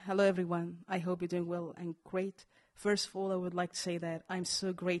Hello, everyone. I hope you're doing well and great. First of all, I would like to say that I'm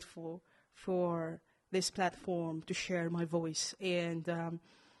so grateful for this platform to share my voice. And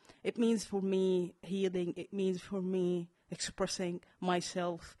it means for me healing, it means for me expressing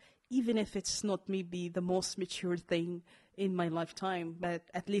myself, even if it's not maybe the most mature thing in my lifetime, but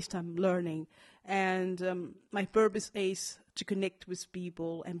at least I'm learning. And my purpose is to connect with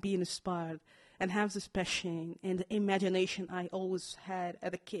people and be inspired and have this passion and the imagination I always had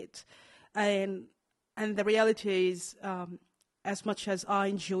as a kid. And and the reality is, as much as I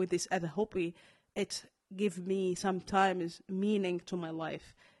enjoy this as a hobby, it gives me sometimes meaning to my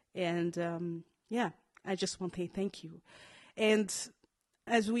life. And yeah, I just want to say thank you. And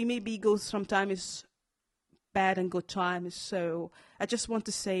as we maybe go sometimes bad and good times, so I just want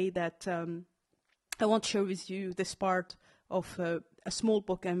to say that I want to share with you this part of a small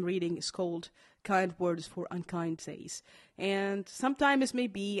book I'm reading. It's called Kind Words for Unkind Days. And sometimes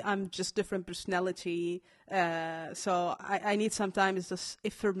maybe I'm just different personality, so I need sometimes just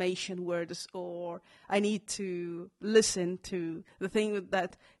affirmation words, or I need to listen to the thing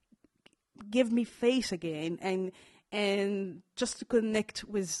that give me faith again, and just to connect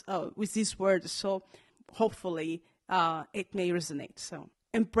with these words. So hopefully it may resonate. So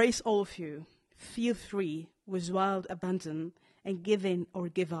embrace all of you. Feel free with wild abandon and give in or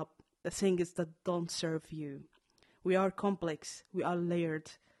give up the things that don't serve you. We are complex, we are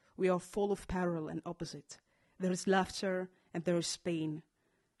layered, we are full of parallel and opposite. There is laughter and there is pain.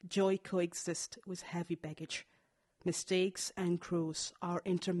 Joy coexists with heavy baggage. Mistakes and growth are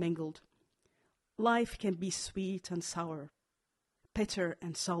intermingled. Life can be sweet and sour, bitter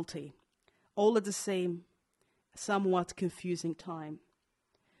and salty, all at the same, somewhat confusing time.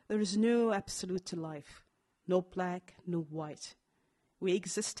 There is no absolute to life, no black, no white. We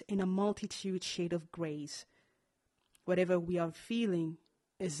exist in a multitude shade of grays. Whatever we are feeling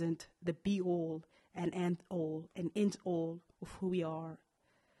isn't the be-all and end-all and end-all of who we are.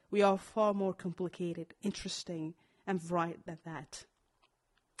 We are far more complicated, interesting, and bright than that.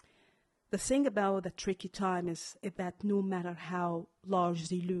 The thing about the tricky time is that no matter how large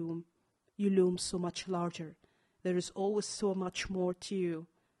they loom, you loom so much larger. There is always so much more to you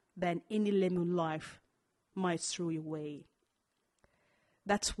than any lemon life might throw your way.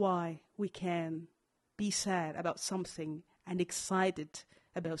 That's why we can be sad about something and excited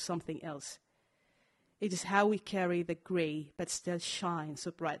about something else. It is how we carry the gray but still shine so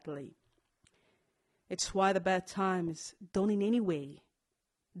brightly. It's why the bad times don't in any way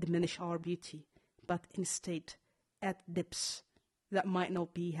diminish our beauty, but instead add depths that might not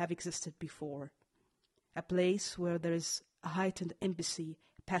have existed before. A place where there is a heightened empathy,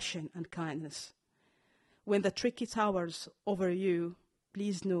 passion, and kindness. When the tricky towers over you,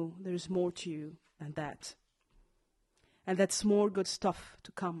 please know there is more to you than that. And that's more good stuff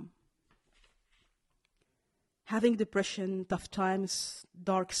to come. Having depression, tough times,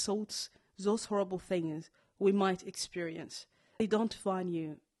 dark thoughts, those horrible things we might experience, they don't define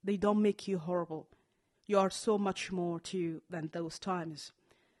you. They don't make you horrible. You are so much more to you than those times.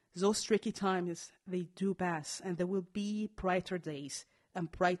 Those tricky times, they do pass, and there will be brighter days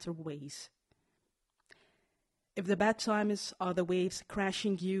and brighter ways. If the bad times are the waves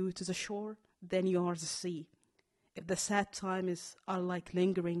crashing you to the shore, then you are the sea. If the sad times are like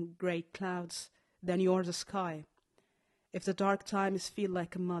lingering grey clouds, then you are the sky. If the dark times feel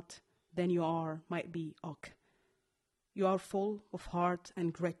like mud, then might be oak. You are full of heart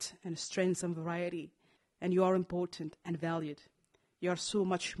and grit and strength and variety, and you are important and valued. You are so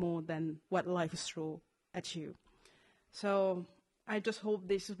much more than what life throws at you. So I just hope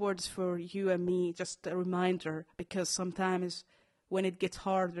these words for you and me, just a reminder, because sometimes when it gets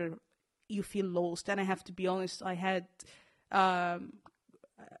harder, you feel lost. And I have to be honest, I had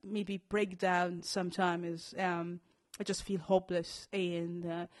maybe breakdown sometimes. I just feel hopeless,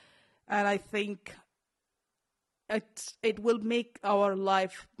 and I think it will make our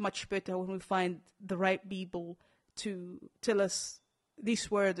life much better when we find the right people to tell us these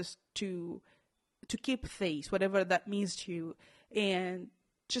words, to keep faith, whatever that means to you. And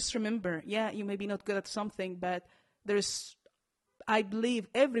just remember, yeah, you may be not good at something, but I believe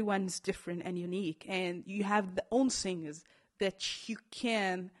everyone's different and unique, and you have the own things that you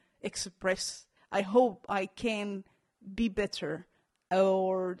can express. I hope I can be better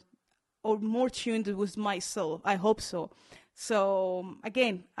or more tuned with myself. I hope so. So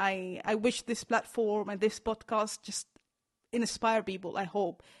again, I wish this platform and this podcast just inspire people. I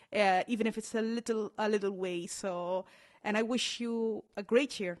hope, even if it's a little way. So, and I wish you a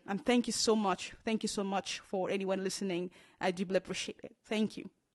great year. And thank you so much. Thank you so much for anyone listening. I deeply appreciate it. Thank you.